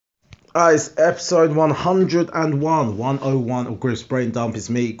It's episode 101, 101 of Griff's Brain Dump. It's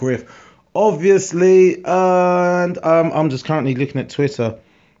me, Griff, obviously, and I'm just currently looking at Twitter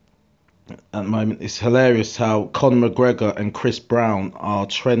at the moment. It's hilarious how Conor McGregor and Chris Brown are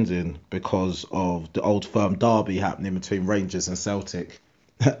trending because of the Old Firm derby happening between Rangers and Celtic.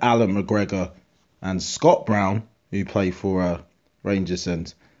 Alan McGregor and Scott Brown, who play for Rangers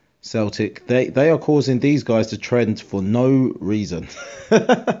and Celtic, they are causing these guys to trend for no reason.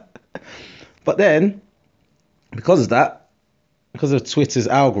 But then, because of that, because of Twitter's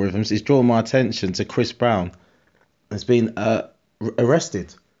algorithms, it's drawn my attention to Chris Brown has been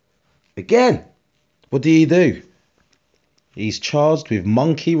arrested again. What did he do? He's charged with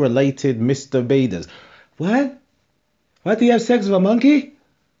monkey-related misdemeanors. What? Why did he have sex with a monkey?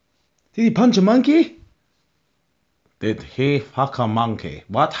 Did he punch a monkey? Did he fuck a monkey?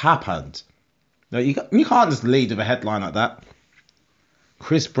 What happened? No, you can't just lead with a headline like that.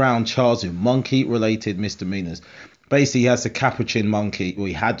 Chris Brown charged with monkey-related misdemeanors. Basically, he has a capuchin monkey. Well,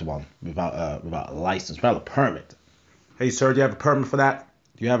 he had one without a license, without a permit. Hey, sir, do you have a permit for that?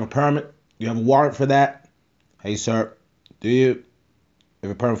 Do you have a permit? Do you have a warrant for that? Hey, sir, do you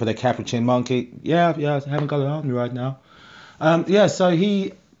have a permit for that capuchin monkey? Yeah, I haven't got it on me right now. So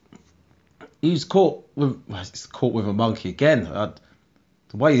he's caught with a monkey again. The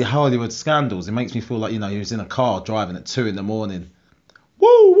way Hollywood scandals, it makes me feel like, he was in a car driving at 2 a.m.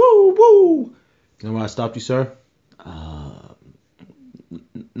 Woo, woo, woo. You know why I stopped you, sir?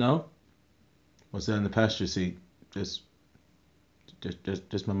 No. Was there in the passenger seat? Just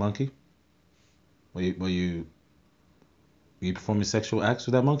my monkey. Were you performing sexual acts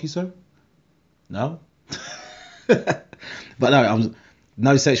with that monkey, sir? No. But no,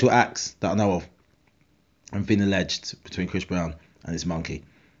 no sexual acts that I know of have been alleged between Chris Brown and his monkey.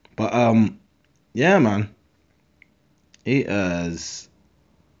 But yeah, man, it is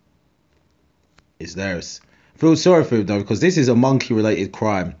theirs. I feel sorry for him though, because this is a monkey-related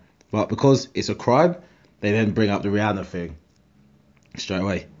crime. But because it's a crime, they then bring up the Rihanna thing straight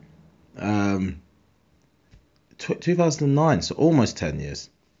away. 2009, so almost 10 years.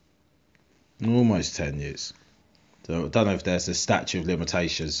 Almost 10 years. So I don't know if there's a statute of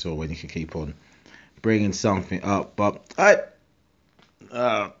limitations or when you can keep on bringing something up. But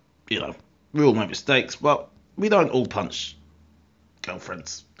we all make mistakes, but we don't all punch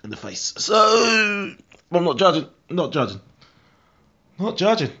girlfriends in the face. So I'm not judging. Not judging.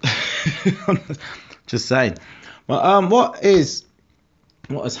 Just saying. But what has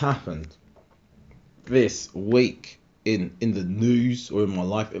happened this week in the news or in my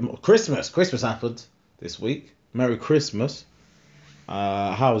life? Christmas happened this week. Merry Christmas.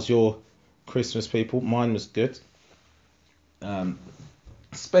 How was your Christmas, people? Mine was good.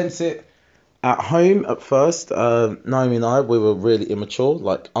 Spent it at home at first. Naomi and I, we were really immature,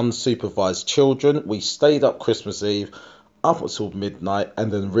 like unsupervised children. We stayed up Christmas Eve up until midnight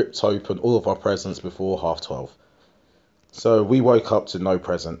and then ripped open all of our presents before 12:30. So we woke up to no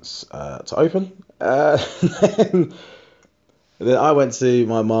presents to open. And then I went to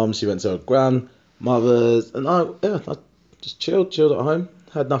my mum, she went to her grandmother's, and I just chilled at home.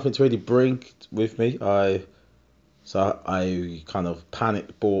 Had nothing to really bring with me. So I kind of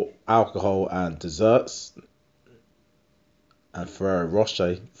panicked, bought alcohol and desserts, and Ferrero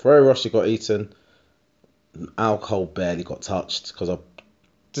Rocher. Ferrero Rocher got eaten. Alcohol barely got touched because I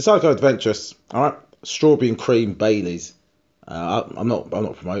decided to go adventurous. All right, strawberry and cream Baileys. I'm not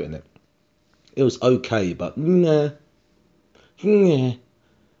promoting it. It was okay, but nah. Then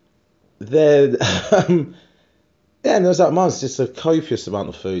and there was that month, just a copious amount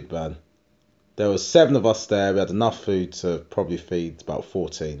of food, man. There was 7 of us there. We had enough food to probably feed about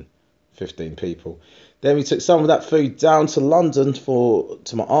 14, 15 people. Then we took some of that food down to London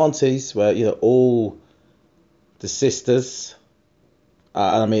to my aunties, where all the sisters,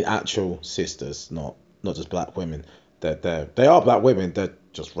 and I mean actual sisters, not just black women. They are black women. They're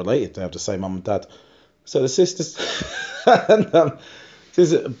just related. They have the same mum and dad. So the sisters and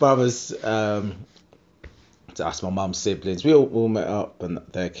brothers, that's my mum's siblings. We all met up, and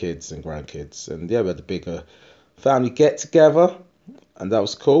their kids and grandkids, and yeah, we had a bigger family get together, and that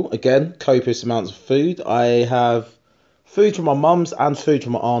was cool. Again, copious amounts of food. I have food from my mum's and food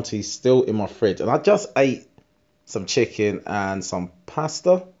from my auntie's still in my fridge, and I just ate some chicken and some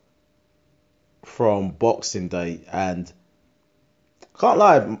pasta from Boxing Day, and can't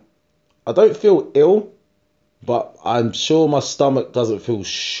lie, I don't feel ill, but I'm sure my stomach doesn't feel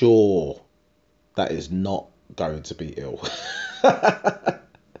sure that is not going to be ill. Like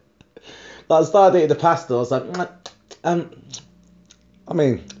I started eating the pasta, I was like, I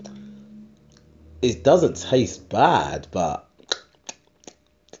mean, it doesn't taste bad, but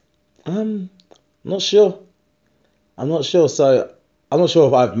Not sure. I'm not sure. So I'm not sure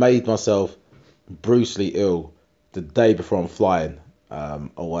if I've made myself brutally ill the day before I'm flying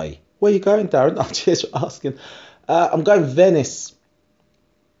away. Where are you going, Darren? Oh, cheers for asking. I'm going Venice.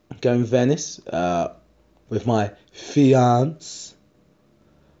 Going Venice with my fiance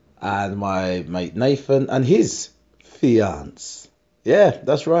and my mate Nathan and his fiance. Yeah,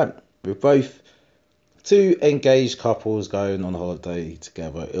 that's right. We're both two engaged couples going on holiday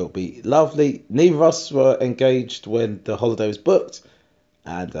together. It'll be lovely. Neither of us were engaged when the holiday was booked.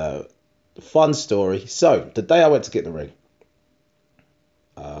 And fun story. So, the day I went to get the ring,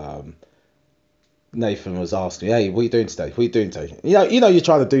 um, Nathan was asking me, "Hey, what are you doing today? What are you doing today?" You're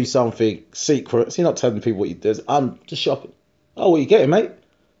trying to do something secret. So you're not telling people what you do. I'm just shopping. Oh, what are you getting, mate?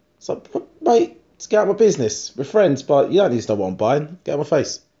 It's like, mate, it's get out of my business. We're friends, but you don't need to know what I'm buying. Get out of my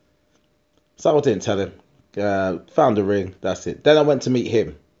face. So I didn't tell him. Found the ring. That's it. Then I went to meet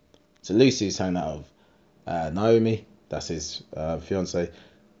him. So Lucy's hanging out with Naomi. That's his fiance.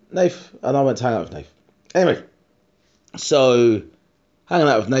 Nath, and I went to hang out with Nath. Anyway, so hanging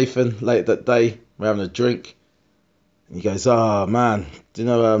out with Nathan late that day, we're having a drink. And he goes, "Oh man, do you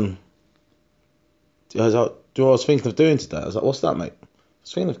know do you know what I was thinking of doing today?" I was like, "What's that, mate?" I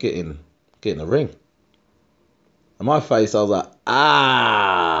was thinking of getting a ring. And my face, I was like,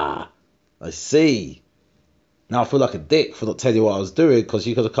 "Ah, I see." Now I feel like a dick for not telling you what I was doing because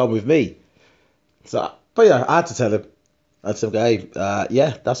you could have come with me. So, but yeah, I had to tell him. I had to go, "Hey,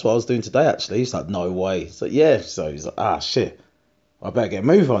 yeah, that's what I was doing today actually." He's like, "No way." He's like, "Yeah." So he's like, "Ah, shit. I better get a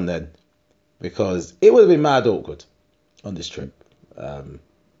move on then." Because it would have been mad awkward on this trip. I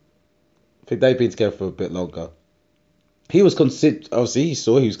think they've been together for a bit longer. He was obviously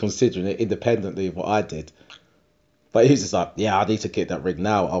he was considering it independently of what I did. But he was just like, "Yeah, I need to get that ring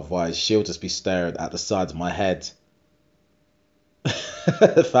now, otherwise she'll just be staring at the side of my head."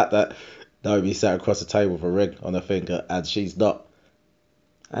 The fact that Naomi sat across the table with a ring on her finger and she's not.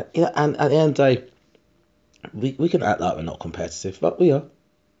 And at the end of the day, we can act like we're not competitive, but we are.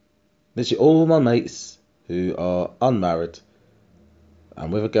 Literally all my mates who are unmarried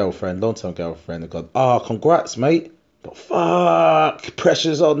and with a girlfriend, long term girlfriend, have gone, "Oh, congrats, mate." But fuck,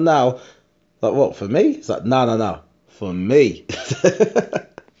 pressure's on now. Like, what, for me? It's like, no, no, no. For me.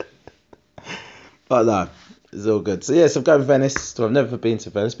 But no, it's all good. So, yes, I'm going to Venice. So, I've never been to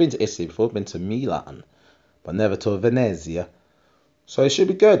Venice. Been to Italy before, been to Milan, but never to Venezia. So, it should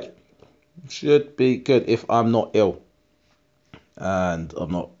be good. Should be good if I'm not ill. And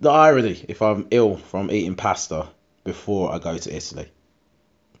I'm not. The irony, if I'm ill from eating pasta before I go to Italy.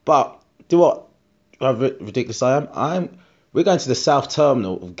 But do what? How ridiculous I am. We're going to the South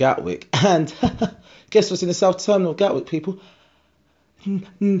Terminal of Gatwick, and guess what's in the South Terminal of Gatwick, people?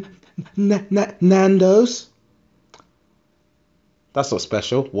 Nando's. That's not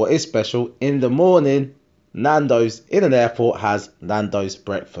special. What is special? In the morning, Nando's in an airport has Nando's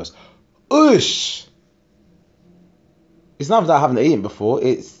breakfast. Oosh! It's nothing that I haven't eaten before.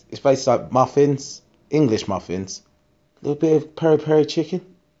 It's basically like muffins, English muffins, a little bit of peri peri chicken.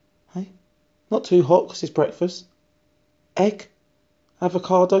 Hey, not too hot because it's breakfast. Egg,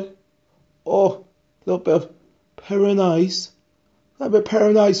 avocado, or a little bit of peronaise. A little bit of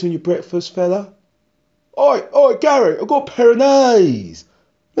peronaise on your breakfast, fella. Oi, oi, Gary, I've got peronaise.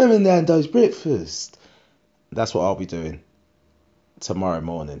 Remember Nando's breakfast. That's what I'll be doing tomorrow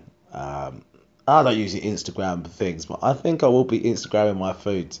morning. I don't usually Instagram things, but I think I will be Instagramming my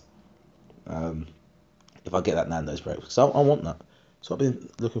food um, if I get that Nando's breakfast. So I want that. So I've been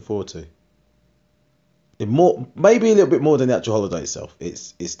looking forward to. Maybe a little bit more than the actual holiday itself.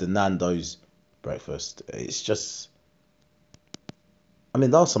 It's the Nando's breakfast. It's just. I mean,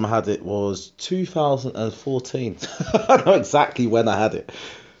 last time I had it was 2014. I know exactly when I had it.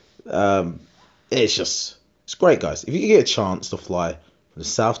 Um, it's great, guys. If you get a chance to fly from the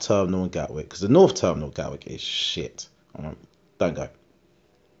South Terminal in Gatwick, because the North Terminal in Gatwick is shit. Don't go.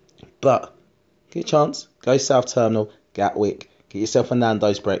 But get a chance, go South Terminal, Gatwick, get yourself a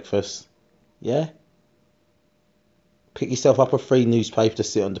Nando's breakfast. Yeah? Pick yourself up a free newspaper to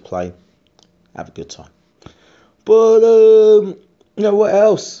sit on the plane. Have a good time. But what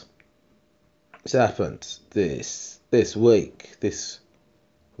else has happened this week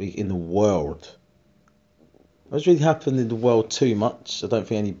in the world? What's really happened in the world too much? I don't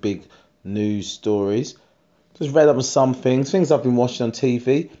think any big news stories. Just read up on some things I've been watching on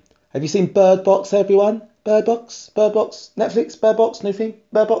TV. Have you seen Bird Box, everyone? Bird Box, Netflix, Bird Box, new thing,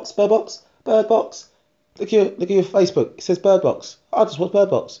 Bird Box, Bird Box. Look at your Facebook. It says Bird Box. I just watch Bird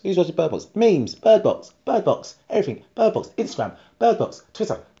Box. Who's watching Bird Box? Memes, Bird Box, everything, Bird Box, Instagram, Bird Box,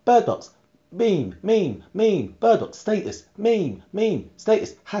 Twitter, Bird Box. meme, Bird Box, status, meme,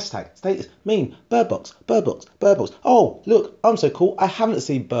 status, hashtag, status, meme, Bird Box, Bird Box, Bird Box. Oh, look, I'm so cool, I haven't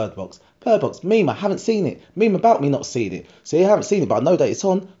seen Bird Box. Bird Box, meme, I haven't seen it. Meme about me not seeing it. So you haven't seen it, but I know that it's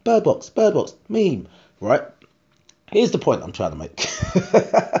on. Bird Box, meme. Right? Here's the point I'm trying to make.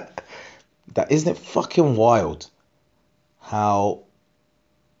 That isn't it fucking wild how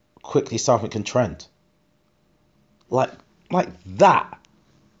quickly something can trend? Like that.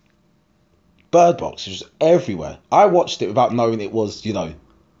 Bird Box is just everywhere. I watched it without knowing it was,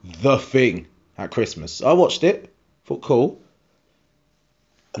 the thing at Christmas. I watched it, thought cool,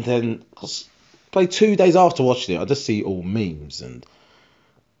 and then played 2 days after watching it. I just see all memes and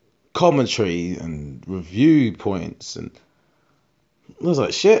commentary and review points, and I was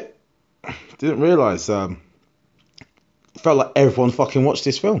like, shit. Didn't realise. Felt like everyone fucking watched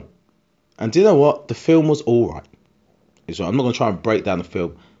this film, and do you know what? The film was all right. I'm not gonna try and break down the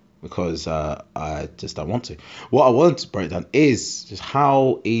film, because I just don't want to. What I want to break down is just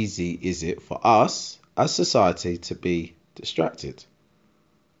how easy is it for us as society to be distracted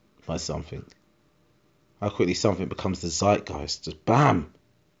by something. How quickly something becomes the zeitgeist. Just bam,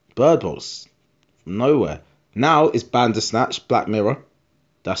 Bird Box from nowhere. Now it's Bandersnatch, Black Mirror.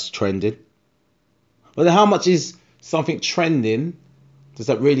 That's trending. But then how much is something trending? Does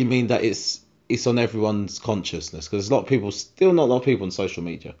that really mean that it's on everyone's consciousness? Because not a lot of people on social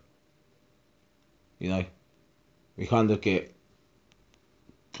media. We kind of get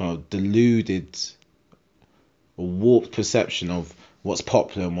kind of deluded or warped perception of what's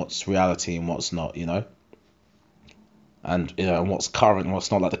popular and what's reality and what's not, and and what's current and what's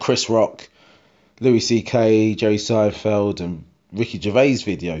not, like the Chris Rock, Louis C.K., Jerry Seinfeld and Ricky Gervais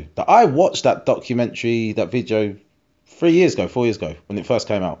video. That I watched that video 4 years ago when it first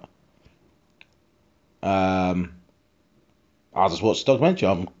came out. I just watched the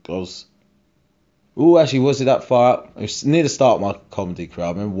documentary. Actually, was it that far out? It was near the start of my comedy career.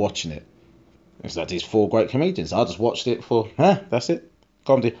 I remember watching it. It was like these 4 great comedians. I just watched it for, that's it.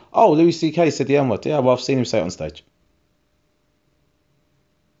 Comedy. Oh, Louis C.K. said the N-word. Yeah, well, I've seen him say it on stage.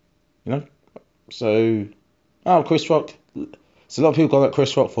 So, Chris Rock. So a lot of people got at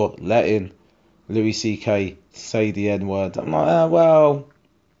Chris Rock for letting Louis C.K. say the N-word. I'm like, well,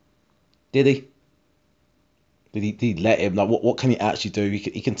 did he? Did he let him? Like, what can he actually do?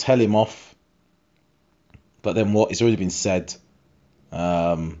 He can tell him off. But then what? It's already been said.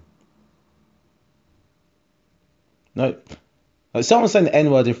 No. Like someone saying the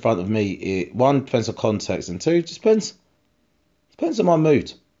N-word in front of me, one, depends on context, and two, just depends on my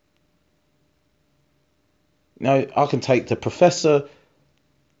mood. I can take the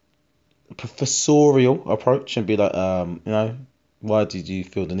professorial approach and be like, why did you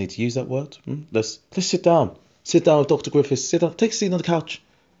feel the need to use that word? Let's sit down. Sit down with Dr. Griffiths. Sit down. Take a seat on the couch.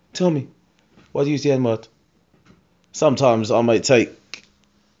 Tell me, why do you use the N-word? Sometimes I might take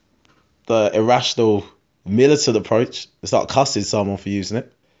the irrational, militant approach and start cussing someone for using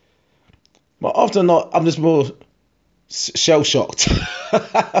it. But often not, I'm just more shell-shocked.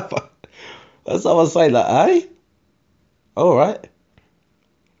 That's how I say that, eh? All right.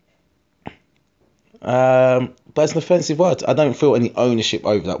 But it's an offensive word. I don't feel any ownership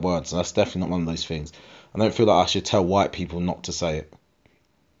over that word, so that's definitely not one of those things. I don't feel like I should tell white people not to say it.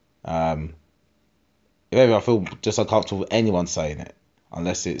 Maybe I feel just uncomfortable with anyone saying it,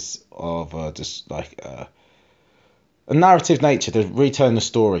 unless it's of just like a narrative nature to retell the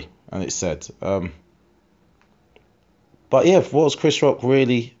story, and it's said. But yeah, what was Chris Rock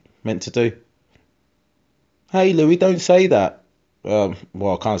really meant to do? Hey Louis, don't say that. Well,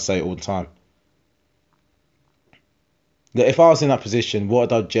 I can't say it all the time. If I was in that position,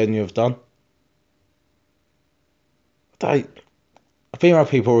 what would I genuinely have done? I think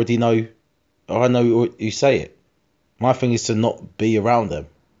people already know, or I know you say it. My thing is to not be around them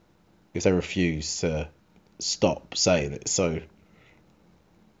if they refuse to stop saying it. So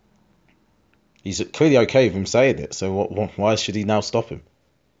he's clearly okay with him saying it. So why should he now stop him?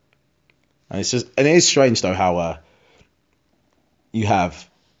 And it is strange though how you have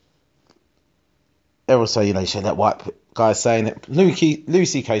everyone say you say that white guy saying it. Louis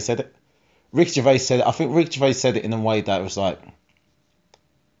C.K. said it. Ricky Gervais said it. I think Ricky Gervais said it in a way that was like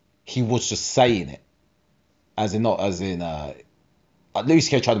he was just saying it, Louis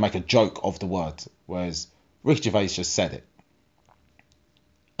C.K. tried to make a joke of the word, whereas Ricky Gervais just said it,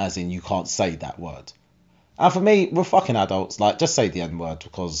 as in you can't say that word. And for me, we're fucking adults. Like, just say the N word,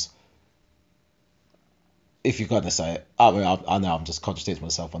 because if you're going to say it, I know I'm just contradicting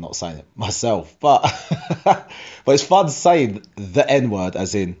myself by not saying it myself, but but it's fun saying the N word,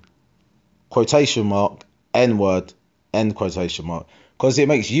 as in quotation mark N word end quotation mark, because it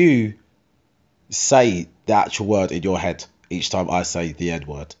makes you say the actual word in your head each time I say the N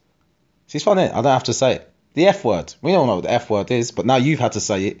word. See, it's funny. I don't have to say it. The F word. We don't know what the F word is, but now you've had to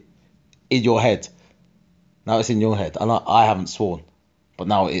say it in your head. Now it's in your head. And I haven't sworn, but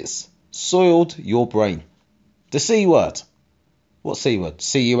now it's soiled your brain. The C word. What C word?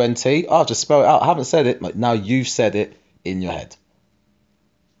 C-U-N-T? I'll just spell it out. I haven't said it, but now you've said it in your head.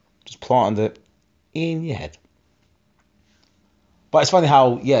 Just planted it in your head. But it's funny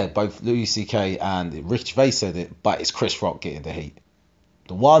how, yeah, both Louis C.K. and Ricky Gervais said it, but it's Chris Rock getting the heat.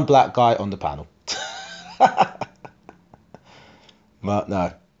 The one black guy on the panel. But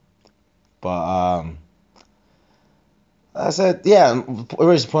no. But I said, yeah, the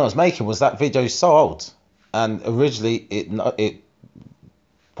original point I was making was that video is so old. And originally it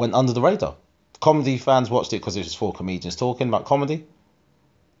went under the radar. Comedy fans watched it because it was four comedians talking about comedy.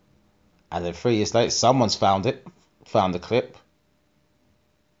 And then 3 years later, someone's found the clip.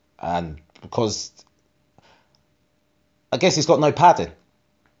 And because I guess it's got no padding.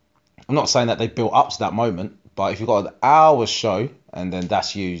 I'm not saying that they built up to that moment, but if you've got an hour show and then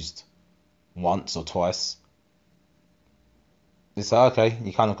that's used once or twice, it's like, okay,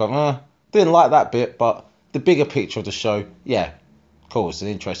 you kind of go, didn't like that bit, but the bigger picture of the show, yeah, cool, it's an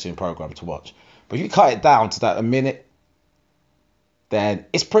interesting program to watch. But if you cut it down to that a minute, then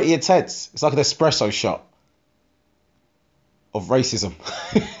it's pretty intense. It's like an espresso shot of racism.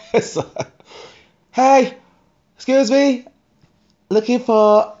 It's like, hey, excuse me, looking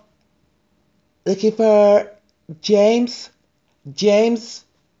for James,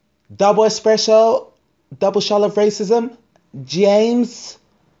 double espresso, double shot of racism, James.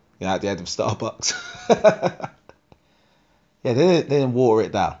 Yeah, at the end of Starbucks. Yeah, they didn't water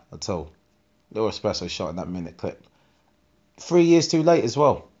it down at all. Little espresso shot in that minute clip. 3 years too late as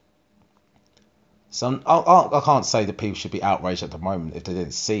well. So I can't say that people should be outraged at the moment if they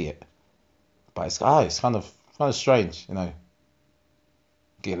didn't see it. But it's kind of strange, you know,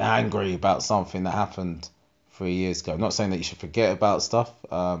 getting angry about something that happened 3 years ago. I'm not saying that you should forget about stuff.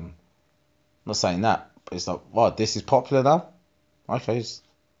 I'm not saying that. But it's like, wow, this is popular now? Okay.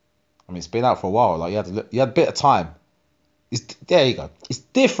 It's been out for a while. Like you had a bit of time. There you go. It's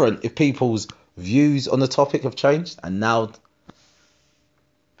different if people's views on the topic have changed, and now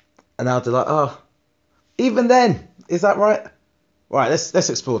they're like, oh, even then, is that right? Right, let's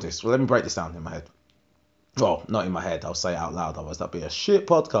explore this. Well, let me break this down in my head. Well, not in my head. I'll say it out loud. Otherwise, that'd be a shit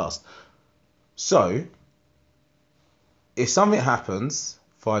podcast. So, if something happens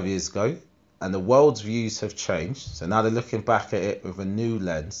 5 years ago and the world's views have changed, so now they're looking back at it with a new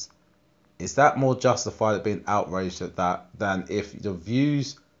lens, is that more justified at being outraged at that than if the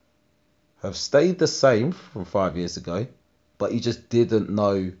views have stayed the same from 5 years ago, but you just didn't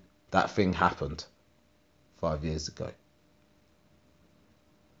know that thing happened 5 years ago?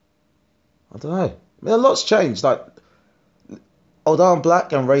 I don't know. I mean, a lot's changed. Like, although I'm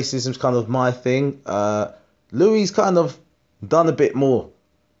black and racism's kind of my thing, Louis kind of done a bit more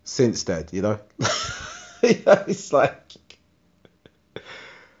since then, you know? It's like,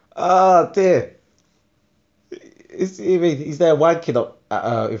 oh dear. He's there wanking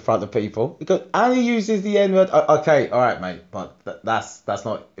up in front of people. And he uses the N-word. Okay, all right, mate, but that's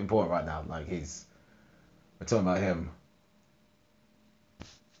not important right now. Like, we're talking about him.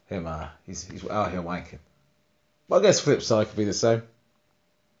 He's out here wanking. But I guess flip side could be the same.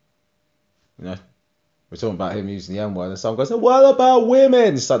 You know, we're talking about him using the N-word, and someone goes, "What about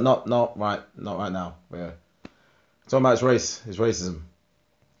women?" It's like, not right now. We're talking about his racism.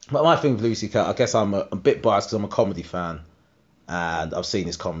 But my thing with Lucy Cat, I guess I'm a bit biased because I'm a comedy fan, and I've seen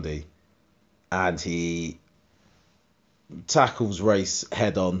his comedy, and he tackles race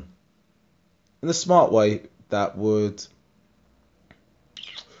head on in a smart way that would,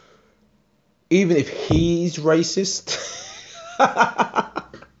 even if he's racist,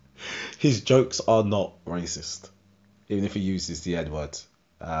 his jokes are not racist, even if he uses the N-word.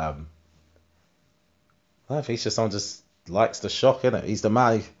 I think he's just someone just likes the shock, innit? He's the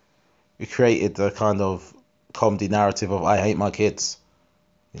man who created the kind of comedy narrative of I hate my kids,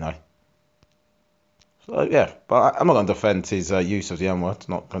 you know. So yeah, but I'm not going to defend his use of the N-word.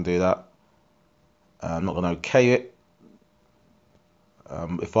 Not going to do that. I'm not going to okay it.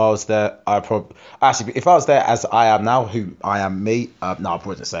 If I was there, if I was there as I am now, who I am me, no, I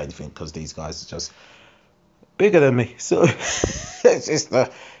wouldn't say anything because these guys are just bigger than me. So it's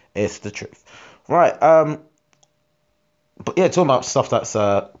the truth, right? But yeah, talking about stuff that's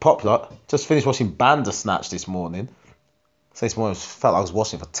popular. Just finished watching Bandersnatch this morning. So this morning felt like I was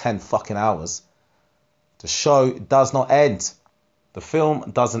watching it for 10 fucking hours. The show does not end. The film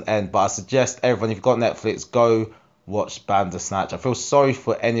doesn't end. But I suggest everyone, if you've got Netflix, go watch Bandersnatch. I feel sorry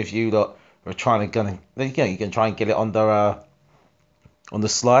for any of you that We're trying to you can try and get it on the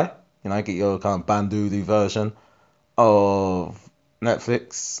sly. Get your kind of Bandoodoo version of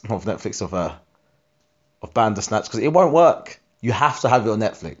Netflix of Bandersnatch, because it won't work. You have to have it on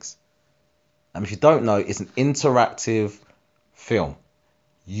Netflix. And if you don't know, it's an interactive film.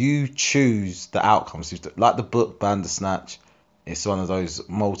 You choose the outcomes. Like the book Bandersnatch, it's one of those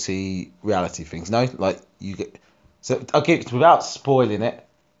multi-reality things. Like you get. So I'll give it without spoiling it.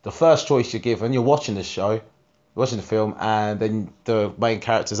 The first choice you're given, you're watching the show, you're watching the film, and then the main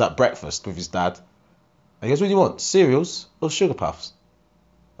character's at breakfast with his dad. And he goes, "What do you want? Cereals or sugar puffs?"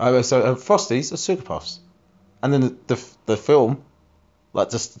 Frosties or sugar puffs. And then the film like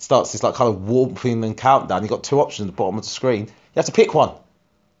just starts this like kind of warping and countdown. You've got two options at the bottom of the screen. You have to pick one.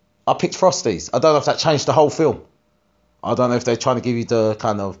 I picked Frosties. I don't know if that changed the whole film. I don't know if they're trying to give you the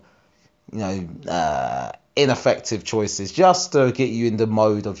kind of, ineffective choices just to get you in the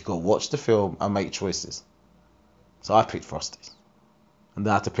mode of you've got to watch the film and make choices. So I picked Frosties. And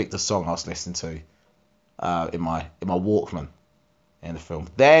then I had to pick the song I was listening to in my Walkman in the film.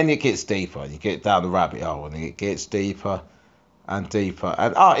 Then it gets deeper. And you get down the rabbit hole and it gets deeper and deeper.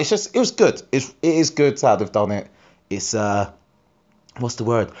 And it was good. It is good how they've done it. It's what's the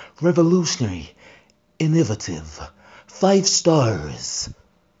word? Revolutionary, innovative, 5 stars,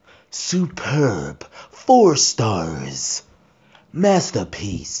 superb, 4 stars,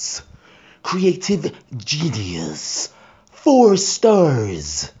 masterpiece, creative genius, 4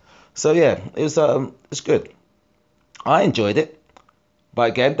 stars. So yeah, it's good. I enjoyed it. But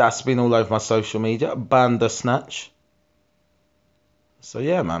again, that's been all over my social media. Bandersnatch. So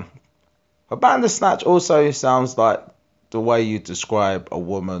yeah, man. But Bandersnatch also sounds like the way you describe a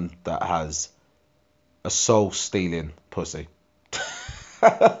woman that has a soul-stealing pussy.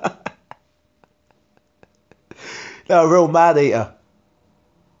 No, a real man-eater.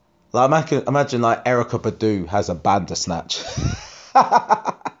 Like imagine like Erykah Badu has a Bandersnatch.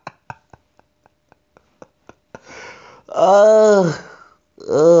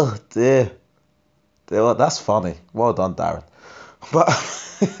 Oh dear. Well, that's funny. Well done, Darren. But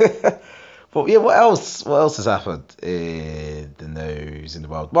but yeah, what else? What else has happened in the news in the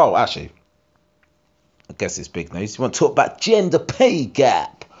world? Well, actually, I guess it's big news. You want to talk about gender pay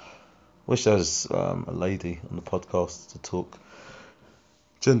gap? Wish there was a lady on the podcast to talk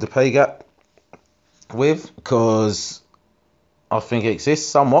gender pay gap with, because I think it exists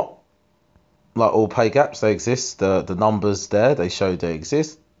somewhat. Like all pay gaps, they exist. The numbers there, they show they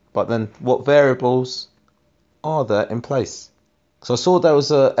exist. But then, what variables are there in place? So I saw there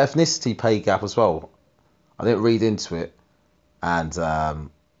was a ethnicity pay gap as well. I didn't read into it, and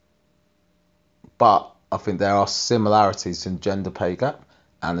but I think there are similarities in gender pay gap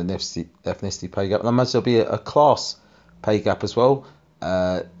and an ethnicity pay gap. And I imagine there'll be a class pay gap as well,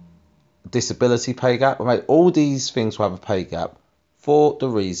 disability pay gap. All these things will have a pay gap for the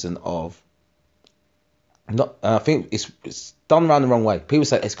reason of I think it's done around the wrong way. People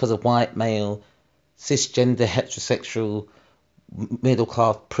say it's because of white male, cisgender, heterosexual, middle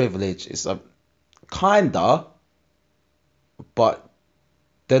class privilege. It's kinda, but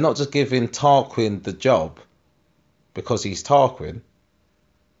they're not just giving Tarquin the job because he's Tarquin.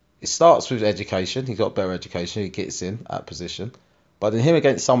 It starts with education. He got better education. He gets in that position. But then him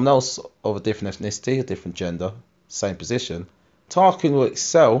against someone else of a different ethnicity, a different gender, same position, Tarquin will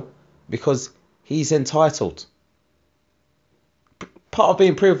excel because he's entitled. Part of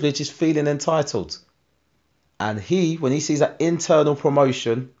being privileged is feeling entitled. And when he sees that internal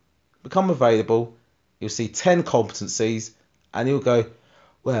promotion become available, he'll see 10 competencies and he'll go,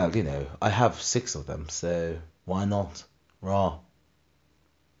 well, I have 6 of them, so why not? Rah.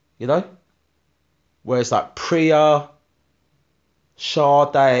 Whereas like Priya,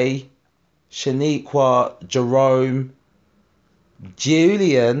 Sade, Shaniqua, Jerome,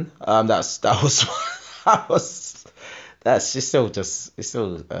 Julian, that's it's still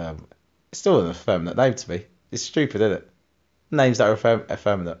an effeminate name to me. It's stupid, isn't it? Names that are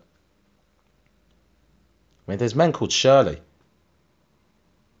effeminate. I mean, there's men called Shirley,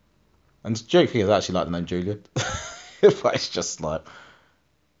 and the joke thing is I actually like the name Julian, but it's just like,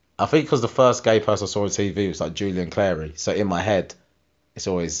 I think because the first gay person I saw on TV was like Julian Clary, so in my head, it's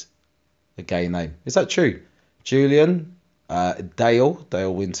always a gay name. Is that true? Julian.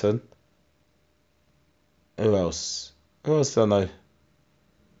 Dale Winton. Who else? Who else do I know?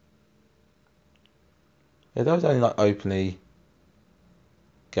 Yeah, those only like openly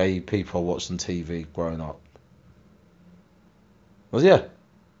gay people I watched on TV growing up. Well, yeah.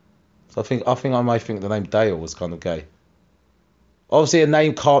 So I think I might think the name Dale was kind of gay. Obviously, a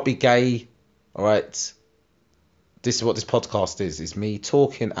name can't be gay. All right. This is what this podcast is. It's me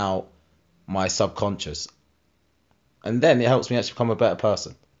talking out my subconscious. And then it helps me actually become a better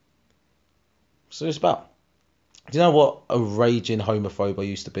person. So it's about, do you know what a raging homophobe I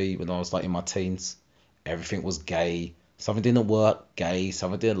used to be when I was like in my teens? Everything was gay. Something didn't work, gay.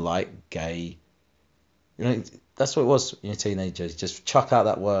 Something didn't like, gay. You know, that's what it was when you're a teenager. Just chuck out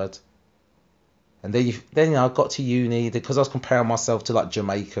that word. And then I got to uni because I was comparing myself to like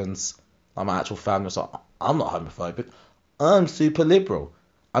Jamaicans, like my actual family. I was like, I'm not homophobic. I'm super liberal.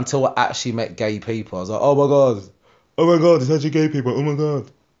 Until I actually met gay people, I was like, oh my god, it's actually gay people. Oh my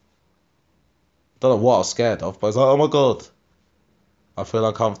god. Don't know what I was scared of, but I was like, oh my god, I feel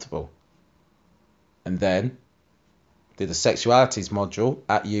uncomfortable. And then did a sexualities module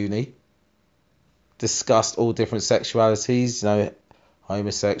at uni. Discussed all different sexualities,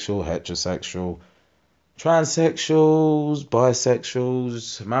 homosexual, heterosexual, transsexuals,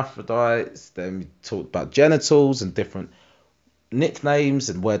 bisexuals, hermaphrodites. Then we talked about genitals and different nicknames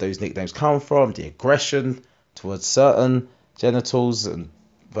and where those nicknames come from, the aggression towards certain genitals and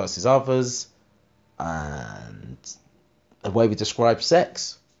versus others, and the way we describe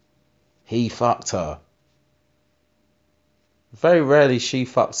sex. He fucked her. Very rarely she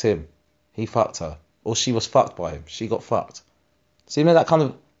fucked him. He fucked her. Or she was fucked by him. She got fucked. So you know that kind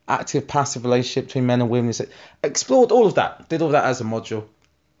of active passive relationship between men and women. Explored all of that. Did all that as a module.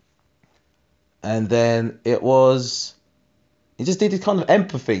 And then he just did this kind of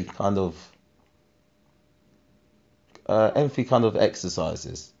empathy kind of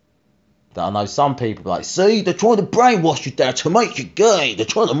exercises that I know some people are like, see, they're trying to brainwash you there to make you gay. They're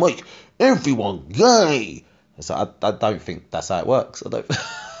trying to make everyone gay. So I don't think that's how it works.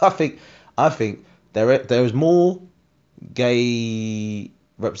 I think there is more gay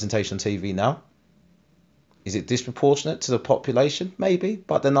representation on TV now. Is it disproportionate to the population? Maybe,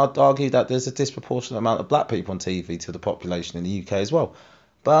 but then I'd argue that there's a disproportionate amount of black people on TV to the population in the UK as well.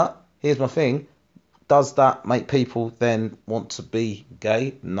 But here's my thing. Does that make people then want to be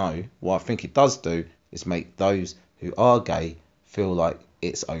gay? No. What I think it does do is make those who are gay feel like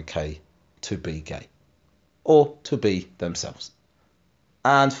it's okay to be gay or to be themselves.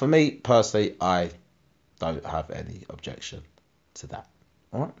 And for me personally, I don't have any objection to that.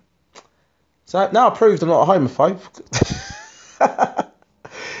 All right. So now I proved I'm not a homophobe.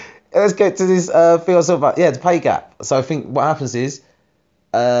 Let's get to this thing I was talking about. Yeah, the pay gap. So I think what happens is,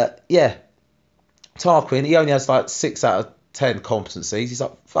 Tarquin, he only has like 6 out of 10 competencies. He's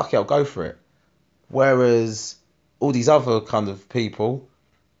like, fuck it, I'll go for it. Whereas all these other kind of people,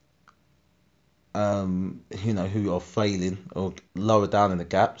 who are failing or lower down in the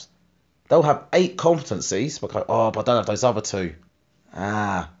gaps, they'll have 8 competencies, but go, but I don't have those other 2.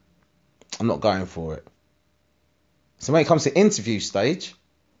 I'm not going for it. So when it comes to interview stage,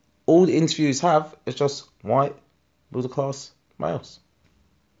 all the interviews have is just white, middle class males.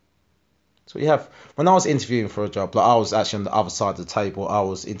 That's what you have. When I was interviewing for a job, like I was actually on the other side of the table, I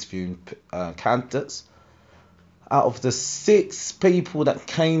was interviewing candidates. Out of the 6 people that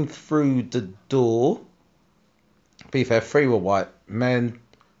came through the door, to be fair, 3 were white men,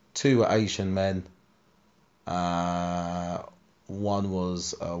 2 were Asian men, 1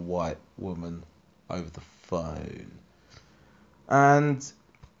 was a white woman over the phone. And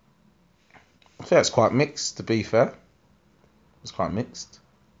I think it's quite mixed, to be fair. It's quite mixed.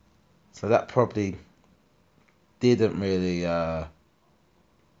 So that probably didn't really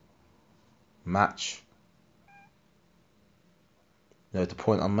match the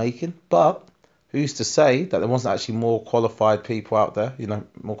point I'm making. But who's to say that there wasn't actually more qualified people out there,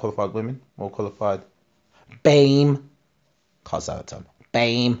 more qualified women, more qualified BAME, can't say that term,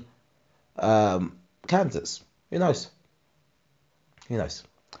 BAME candidates. Who knows?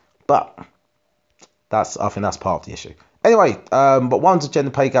 But I think that's part of the issue. Anyway, but one of the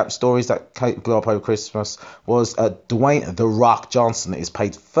gender pay gap stories that blew up over Christmas was Dwayne The Rock Johnson is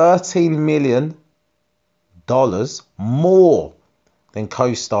paid $13 million more than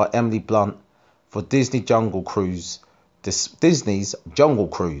co-star Emily Blunt for Disney's Jungle Cruise,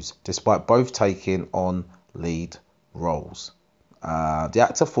 despite both taking on lead roles. The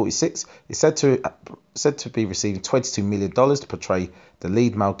actor, 46, is said to be receiving $22 million to portray the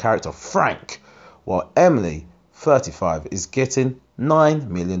lead male character Frank, while Emily, 35, is getting $9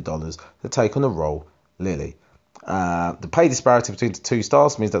 million to take on the role Lily. The pay disparity between the 2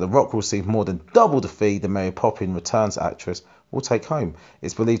 stars means that The Rock will receive more than double the fee the Mary Poppins Returns actress will take home.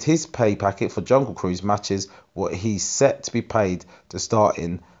 It's believed his pay packet for Jungle Cruise matches what he's set to be paid to star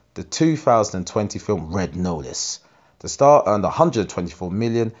in the 2020 film Red Notice. The star earned $124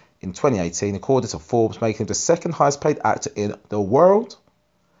 million in 2018, according to Forbes, making him the 2nd highest paid actor in the world.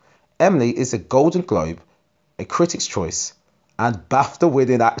 Emily is a Golden Globe, a Critics' Choice, and BAFTA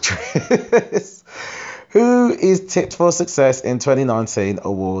winning actress, who is tipped for success in 2019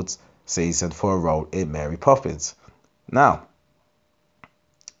 awards season for a role in Mary Poppins. Now,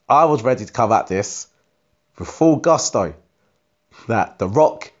 I was ready to come at this with full gusto that The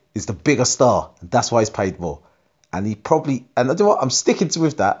Rock is the bigger star, and that's why he's paid more. And he probably, and you know what, I'm sticking to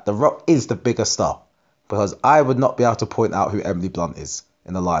with that. The Rock is the bigger star, because I would not be able to point out who Emily Blunt is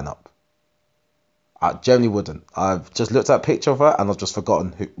in the lineup. I generally wouldn't. I've just looked at a picture of her and I've just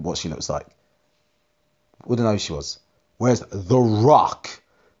forgotten what she looks like. Wouldn't know who she was. Whereas The Rock,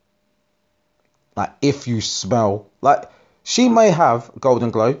 like, if you smell, like, she may have a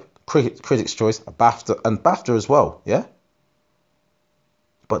Golden Globe, Critics' Choice, a BAFTA, and BAFTA as well, yeah?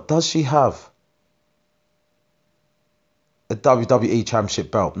 But does she have a WWE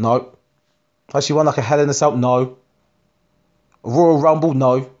Championship belt? No. Has she won like a Hell in a Cell? No. A Royal Rumble?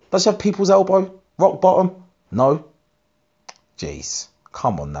 No. Does she have People's Elbow? Rock Bottom? No. Jeez.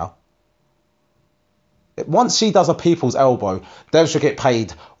 Come on now. Once she does a People's Elbow, then she'll get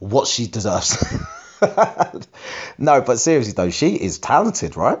paid what she deserves. No, but seriously though, she is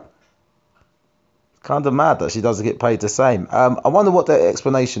talented, right? Kind of mad that she doesn't get paid the same. I wonder what the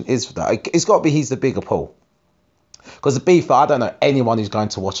explanation is for that. It's got to be he's the bigger Paul. Because to be fair, I don't know anyone who's going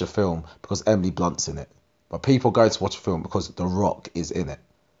to watch a film because Emily Blunt's in it. But people go to watch a film because The Rock is in it.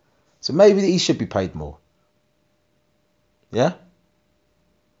 So maybe he should be paid more. Yeah?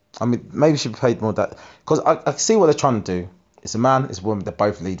 I mean, maybe he should be paid more. That because I see what they're trying to do. It's a man, it's a woman, they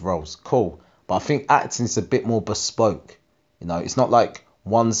both lead roles. Cool. But I think acting is a bit more bespoke. You know, it's not like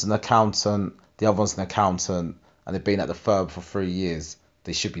one's an accountant, the other one's an accountant, and they've been at the firm for 3 years.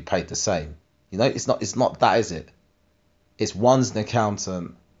 They should be paid the same. You know, it's not that, is it? It's one's an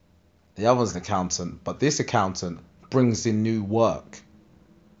accountant, the other one's an accountant, but this accountant brings in new work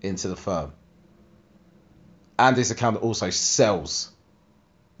into the firm. And this accountant also sells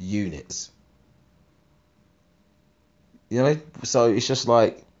units. You know, so it's just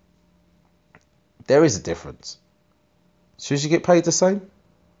like, there is a difference. Should she get paid the same?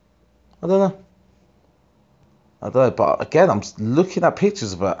 I don't know. But again, I'm looking at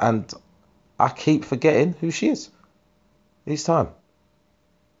pictures of her and I keep forgetting who she is each time.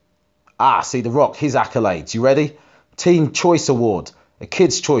 See, The Rock, his accolades. You ready? Teen Choice Award, a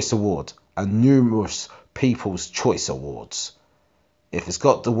Kids' Choice Award, and numerous People's Choice Awards. If it's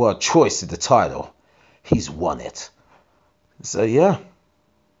got the word choice in the title, he's won it. So, yeah.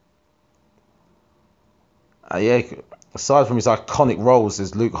 Aside from his iconic roles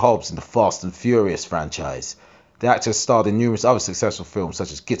as Luke Hobbs in the Fast and Furious franchise, the actor has starred in numerous other successful films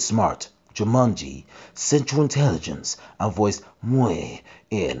such as Get Smart, Jumanji, Central Intelligence, and voiced Mui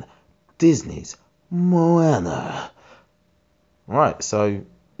in Disney's Moana. Right, so, you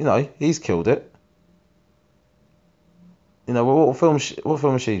know, he's killed it. You know, what film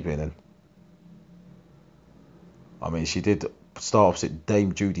has she been in? I mean, she did star opposite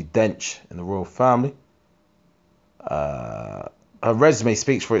Dame Judi Dench in The Royal Family. Her resume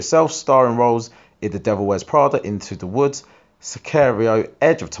speaks for itself, starring roles in The Devil Wears Prada, Into the Woods, Sicario,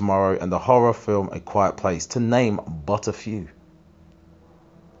 Edge of Tomorrow, and the horror film A Quiet Place, to name but a few.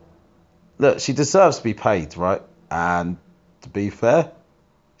 Look, she deserves to be paid, right? And to be fair,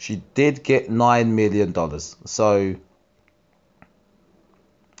 she did get $9 million. So,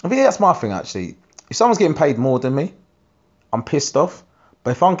 I think that's my thing, actually. If someone's getting paid more than me, I'm pissed off.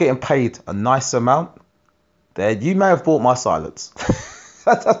 But if I'm getting paid a nice amount, then you may have bought my silence.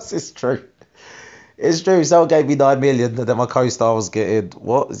 It's true. It's true. Someone gave me 9 million and then my co-star was getting,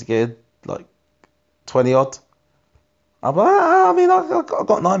 what? Is he getting like 20 odd? I'm like, I mean, I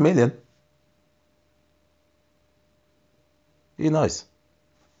got 9 million. Who knows?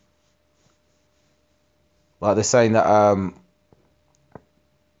 Like they're saying that,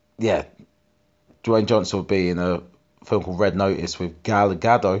 yeah, Dwayne Johnson will be in a film called Red Notice with Gal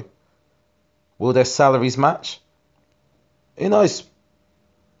Gadot. Will their salaries match? Who knows?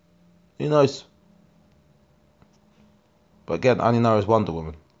 Who knows? But again, I only know her as Wonder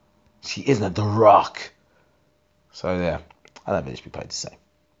Woman. She isn't The Rock. So yeah, I don't think she should be paid the same.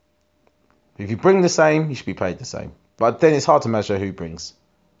 If you bring the same, you should be paid the same. But then it's hard to measure who brings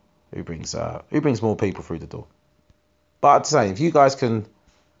more people through the door. But I'd say if you guys can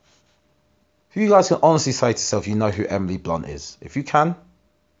honestly say to yourself, you know who Emily Blunt is. If you can,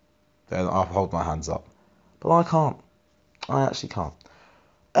 then I'll hold my hands up. But I can't. I actually can't.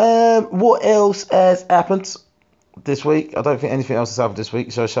 What else has happened this week? I don't think anything else has happened this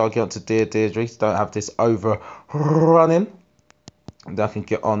week. So shall I get on to Dear Deirdre? Don't have this overrunning. And I can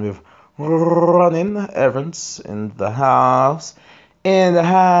get on with running errands in the house.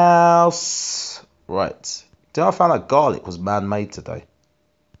 Right. Did I find out garlic was man-made today?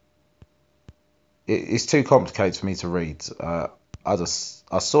 It's too complicated for me to read. I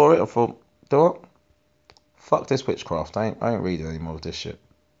saw it. I thought, do what? Fuck this witchcraft. I ain't reading any more of this shit.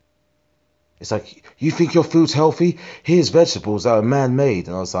 It's like, you think your food's healthy? Here's vegetables that are man-made.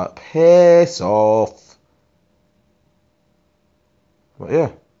 And I was like, piss off. But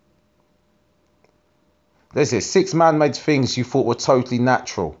yeah. There's it. 6 man-made things you thought were totally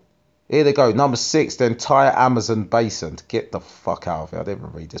natural. Here they go. Number 6, the entire Amazon basin. Get the fuck out of here. I didn't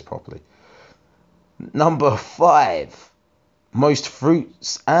even read this properly. Number 5, most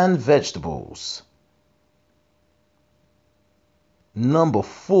fruits and vegetables. Number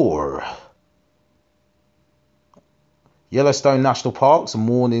 4, Yellowstone National Park's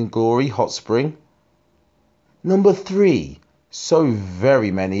Morning Glory Hot Spring. Number 3, so very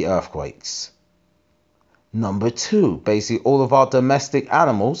many earthquakes. Number 2, basically all of our domestic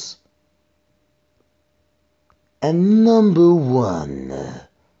animals. And number 1,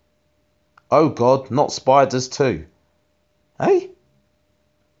 oh God, not spiders too. Hey?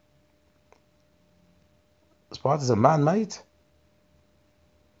 Spiders are man-made?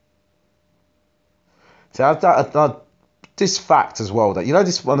 See, this fact as well, that, you know,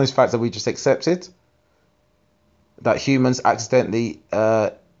 this is one of those facts that we just accepted, that humans accidentally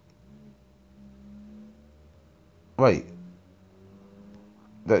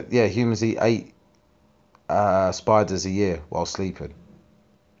humans eat 8 spiders a year while sleeping.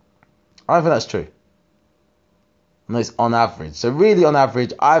 I don't think that's true. And it's on average. So really, on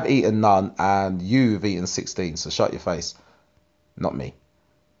average, I've eaten none and you've eaten 16. So shut your face. Not me.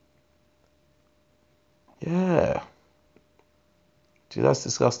 Yeah. Dude, that's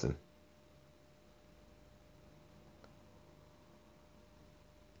disgusting.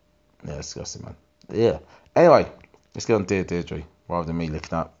 Yeah, it's disgusting, man. Yeah. Anyway, let's get on Dear Deirdre, rather than me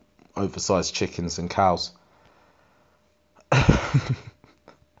looking at oversized chickens and cows.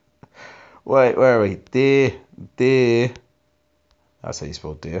 Wait, where are we? Dear. That's how you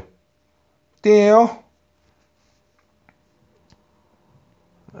spell dear. Dear.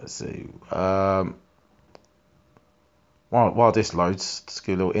 Let's see. While this loads, just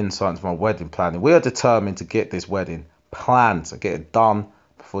give a little insight into my wedding planning. We are determined to get this wedding planned, to get it done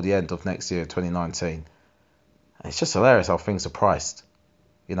before the end of next year, 2019. And it's just hilarious how things are priced.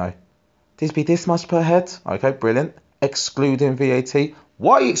 You know, these be this much per head. Okay, brilliant. Excluding VAT.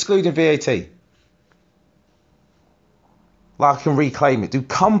 Why are you excluding VAT? Like I can reclaim it. Do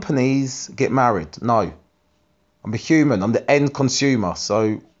companies get married? No. I'm a human. I'm the end consumer.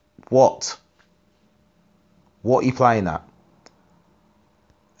 So what? What are you playing at?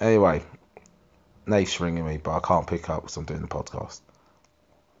 Anyway, Nate's ringing me, but I can't pick up because I'm doing the podcast.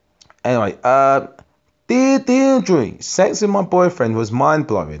 Anyway, Dear Deirdre, sex with my boyfriend was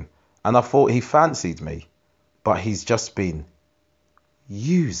mind-blowing, and I thought he fancied me, but he's just been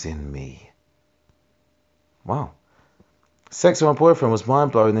using me. Wow. Sex with my boyfriend was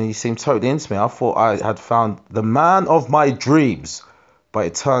mind-blowing, and he seemed totally into me. I thought I had found the man of my dreams, but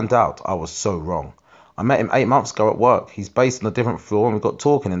it turned out I was so wrong. I met him 8 months ago at work. He's based on a different floor and we got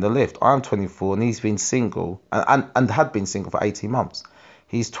talking in the lift. I'm 24 and he's been single and had been single for 18 months.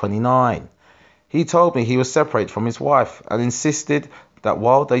 He's 29. He told me he was separated from his wife and insisted that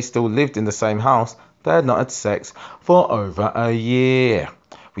while they still lived in the same house, they had not had sex for over a year.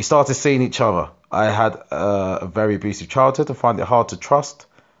 We started seeing each other. I had a very abusive childhood and find it hard to trust.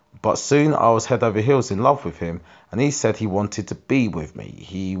 But soon I was head over heels in love with him, and he said he wanted to be with me.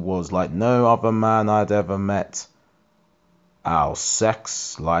 He was like no other man I'd ever met. Our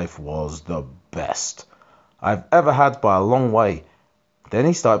sex life was the best I've ever had by a long way. Then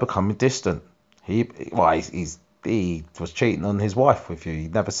he started becoming distant. He was cheating on his wife with you. He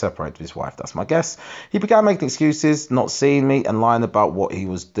never separated with his wife, that's my guess. He began making excuses, not seeing me, and lying about what he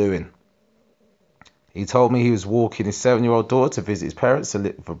was doing. He told me he was walking his 7-year-old daughter to visit his parents to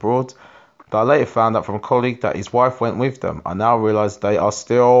live abroad, but I later found out from a colleague that his wife went with them. I now realise they are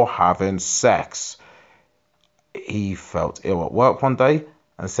still having sex. He felt ill at work one day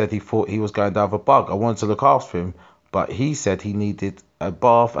and said he thought he was going to have a bug. I wanted to look after him, but he said he needed a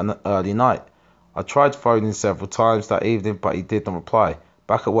bath and an early night. I tried phoning several times that evening, but he did not reply.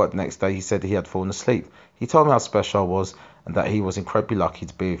 Back at work the next day, he said he had fallen asleep. He told me how special I was and that he was incredibly lucky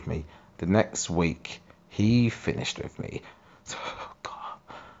to be with me. The next week, he finished with me.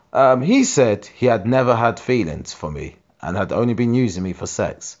 He said he had never had feelings for me and had only been using me for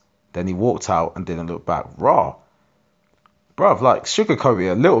sex. Then he walked out and didn't look back. Raw. Bruv, like, sugarcoat it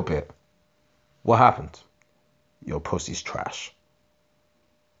a little bit. What happened? Your pussy's trash.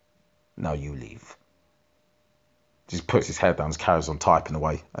 Now you leave. Just puts his head down and carries on typing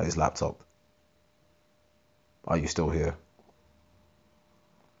away at his laptop. Are you still here?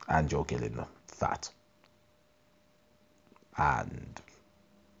 And you're getting fat. And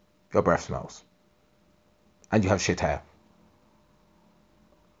your breath smells. And you have shit hair.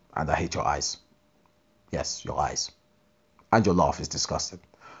 And I hate your eyes. Yes, your eyes. And your laugh is disgusting.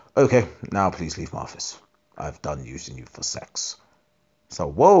 Okay, now please leave my office. I've done using you for sex. So,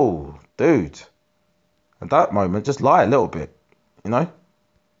 whoa, dude. At that moment, just lie a little bit, you know?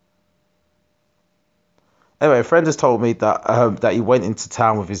 Anyway, a friend has told me that he went into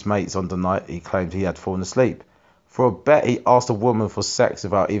town with his mates on the night he claimed he had fallen asleep. For a bet, he asked a woman for sex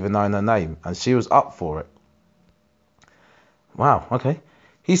without even knowing her name, and she was up for it. Wow, okay.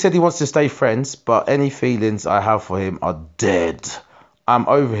 He said he wants to stay friends, but any feelings I have for him are dead. I'm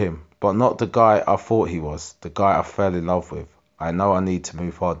over him, but not the guy I thought he was, the guy I fell in love with. I know I need to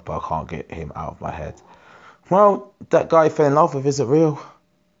move on, but I can't get him out of my head. Well, that guy you fell in love with isn't real,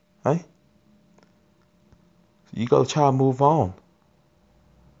 eh? You gotta try and move on.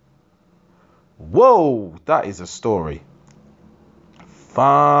 Whoa, that is a story.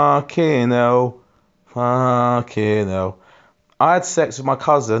 Fucking hell. Fucking hell. I had sex with my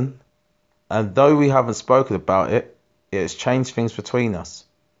cousin, and though we haven't spoken about it, it has changed things between us.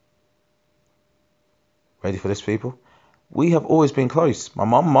 Ready for this, people? We have always been close. My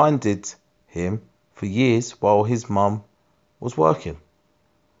mum minded him for years while his mum was working.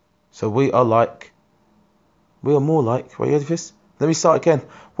 So we are more like, ready for this? Let me start again.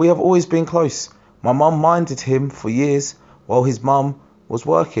 We have always been close. My mum minded him for years while his mum was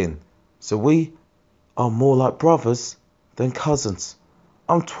working. So we are more like brothers than cousins.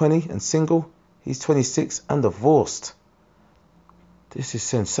 I'm 20 and single. He's 26 and divorced. This is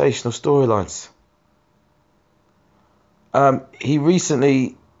sensational storylines. He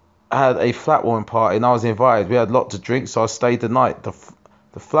recently had a flat warming party and I was invited. We had a lot to drink, so I stayed the night. The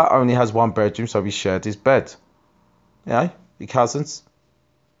flat only has one bedroom, so we shared his bed. You know, your cousins.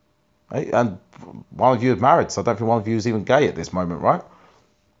 Right? And one of you is married, so I don't think one of you is even gay at this moment, right?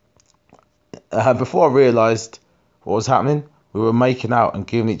 Before I realised what was happening, we were making out and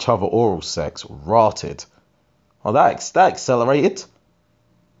giving each other oral sex. Rotted. Oh, that accelerated.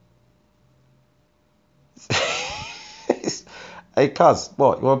 Hey, cuz,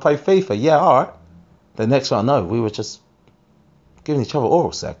 what? You want to play FIFA? Yeah, alright. The next one I know, we were just giving each other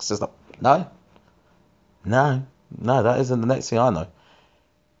oral sex. Just like, no, that isn't the next thing I know.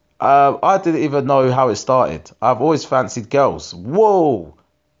 I didn't even know how it started. I've always fancied girls. Whoa!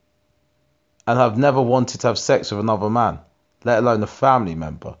 And have never wanted to have sex with another man, let alone a family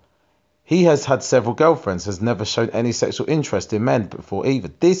member. He has had several girlfriends, has never shown any sexual interest in men before either.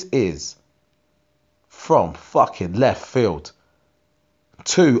 This is from fucking left field.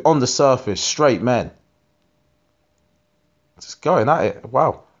 Two, on the surface, straight men. Just going at it.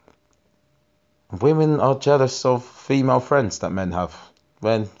 Wow. Women are jealous of female friends that men have.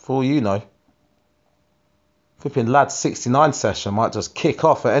 When, for all you know, flipping lad 69 session might just kick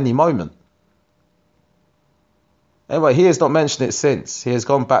off at any moment. Anyway, he has not mentioned it since. He has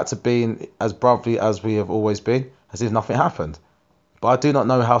gone back to being as brotherly as we have always been, as if nothing happened. But I do not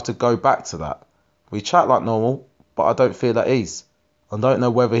know how to go back to that. We chat like normal, but I don't feel at ease. I don't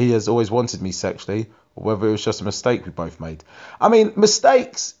know whether he has always wanted me sexually or whether it was just a mistake we both made. I mean,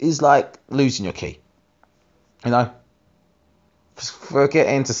 mistakes is like losing your key. You know?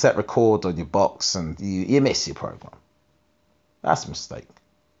 Forgetting to set record on your box and you miss your program. That's a mistake.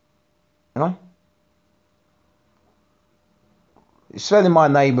 You know? You're spelling my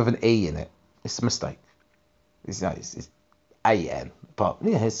name with an E in it. It's a mistake. It's A-N. But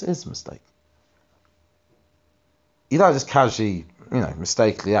yeah, it's a mistake. You don't just casually,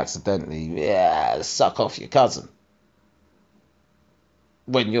 mistakenly, accidentally, suck off your cousin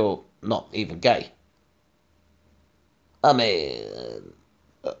when you're not even gay. I mean,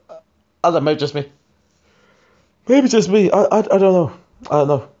 I don't know, maybe just me. Maybe just me. I don't know. I don't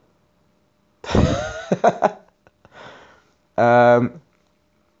know.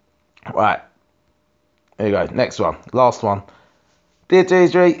 Right. Here you go. Next one. Last one. Dear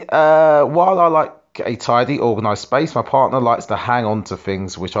Deirdre, while I like a tidy, organised space, my partner likes to hang on to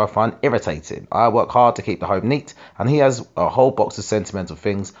things which I find irritating. I work hard to keep the home neat, and he has a whole box of sentimental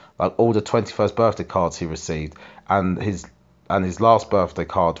things, like all the 21st birthday cards he received, and his last birthday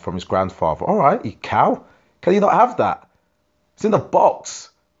card from his grandfather. All right, you cow. Can you not have that? It's in the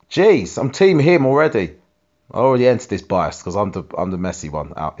box. Jeez, I'm team him already. I already entered this bias because I'm the messy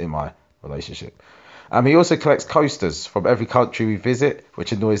one out in my relationship. He also collects coasters from every country we visit,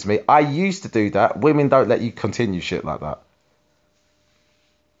 which annoys me. I used to do that. Women don't let you continue shit like that.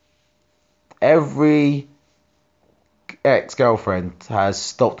 Every ex-girlfriend has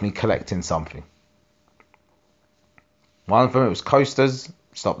stopped me collecting something. One of them, it was coasters.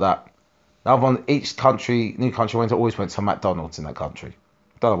 Stop that. The other one, each country, new country always went to McDonald's in that country.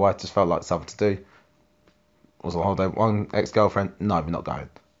 Don't know why, it just felt like something to do. Was on holiday. One ex-girlfriend, no, we're not going.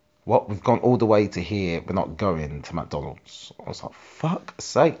 What? We've gone all the way to here, we're not going to McDonald's. I was like, fuck's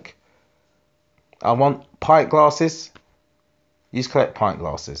sake. I want pint glasses. You just collect pint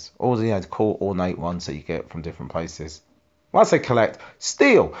glasses. All the cool ornate ones that you get from different places. When I say collect,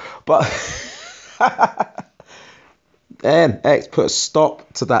 steal. But then X put a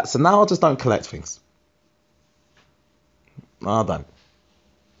stop to that. So now I just don't collect things. No, I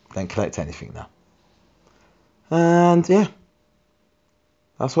don't collect anything now. And yeah,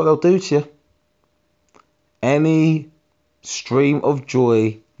 that's what they'll do to you. Any stream of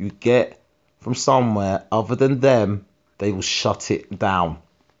joy you get from somewhere other than them, they will shut it down.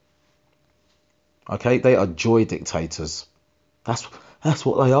 Okay, they are joy dictators. That's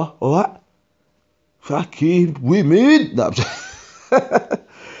what they are. All right. Fucking women. No,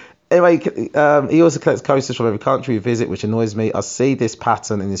 anyway, he also collects coasters from every country we visit, which annoys me. I see this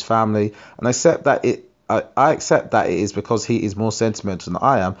pattern in his family, and I accept that it is because he is more sentimental than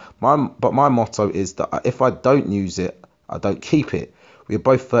I am. But my motto is that if I don't use it, I don't keep it. We are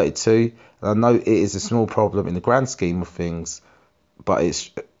both 32, and I know it is a small problem in the grand scheme of things, but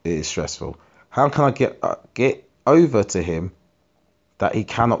it is stressful. How can I get over to him that he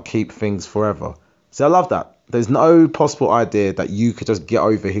cannot keep things forever? See, I love that. There's no possible idea that you could just get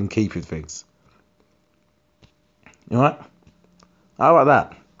over him keeping things. You alright? How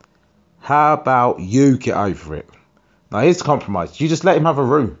about that? How about you get over it? Now, here's the compromise. You just let him have a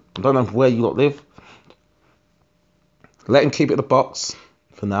room. I don't know where you lot live. Let him keep it in the box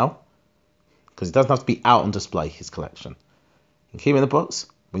for now. Because it doesn't have to be out on display, his collection. You can keep it in the box.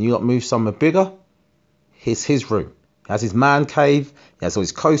 When you lot move somewhere bigger, it's his room. He has his man cave. He has all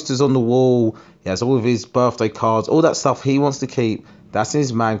his coasters on the wall. He has all of his birthday cards. All that stuff he wants to keep. That's in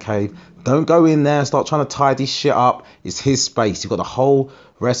his man cave. Don't go in there and start trying to tidy shit up. It's his space. You've got the whole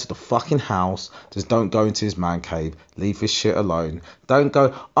rest of the fucking house. Just don't go into his man cave. Leave his shit alone. Don't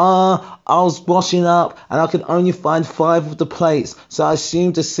go, I was washing up and I could only find 5 of the plates. So I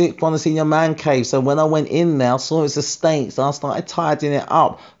assumed the 6th one was in your man cave. So when I went in there, I saw it was a steak. So I started tidying it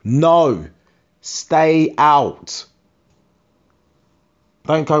up. No. Stay out.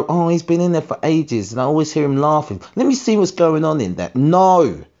 Don't go, oh, he's been in there for ages and I always hear him laughing. Let me see what's going on in there.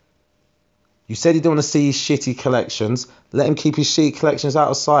 No. You said you don't want to see his shitty collections. Let him keep his shitty collections out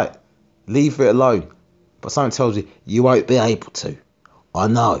of sight. Leave it alone. But something tells you, you won't be able to. I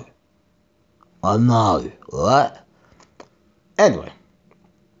know. Right? Anyway.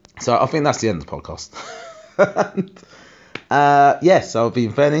 So I think that's the end of the podcast. Yes, I'll be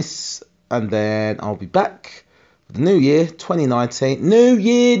in Venice. And then I'll be back. The new year, 2019. New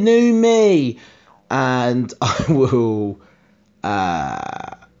year, new me. And I will...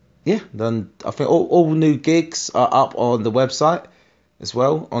 then I think all new gigs are up on the website as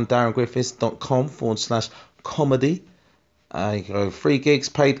well, on darrengriffiths.com/comedy. You go free gigs,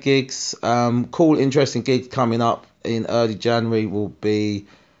 paid gigs. Cool, interesting gigs coming up in early January will be,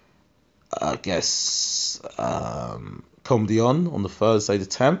 I guess, Comedy on the Thursday the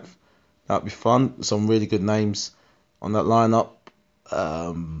 10th. That'll be fun. Some really good names on that lineup.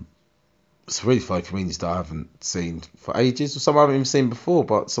 It's really funny comedians that I haven't seen for ages, or some I haven't even seen before,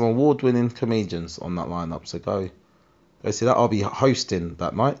 but some award-winning comedians on that lineup. So go see that. I'll be hosting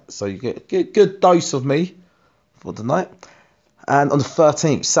that night, so you get a good dose of me for the night. And on the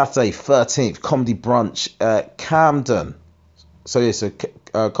 13th, Saturday 13th, Comedy Brunch at Camden. So yeah,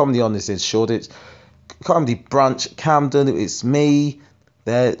 Comedy on this is Shoreditch. Comedy Brunch Camden. It's me,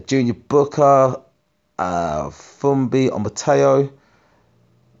 there, Junior Booker, Fumbi and Mateo.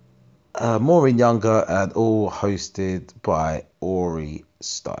 Maureen Younger, and all hosted by Ori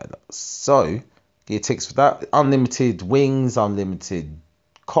Styler. So get your tickets for that. Unlimited wings, unlimited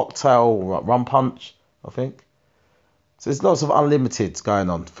cocktail, rum punch, I think. So there's lots of unlimiteds going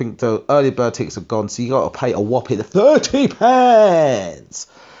on. I think the early bird tickets are gone, so you got to pay a whopping £30.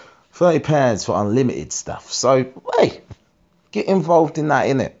 £30 for unlimited stuff. So hey, get involved in that,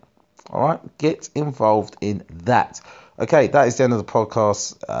 innit? All right, get involved in that. Okay, that is the end of the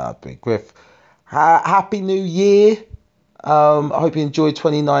podcast. Big Griff. Happy New Year. I hope you enjoyed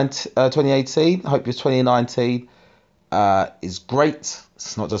 2018. I hope your 2019 is great.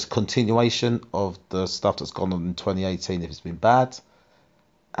 It's not just a continuation of the stuff that's gone on in 2018 if it's been bad.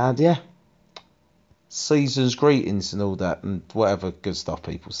 And yeah, season's greetings and all that, and whatever good stuff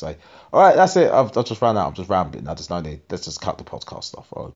people say. All right, that's it. I've just ran out. I'm just rambling. There's no need. Let's just cut the podcast off. All right.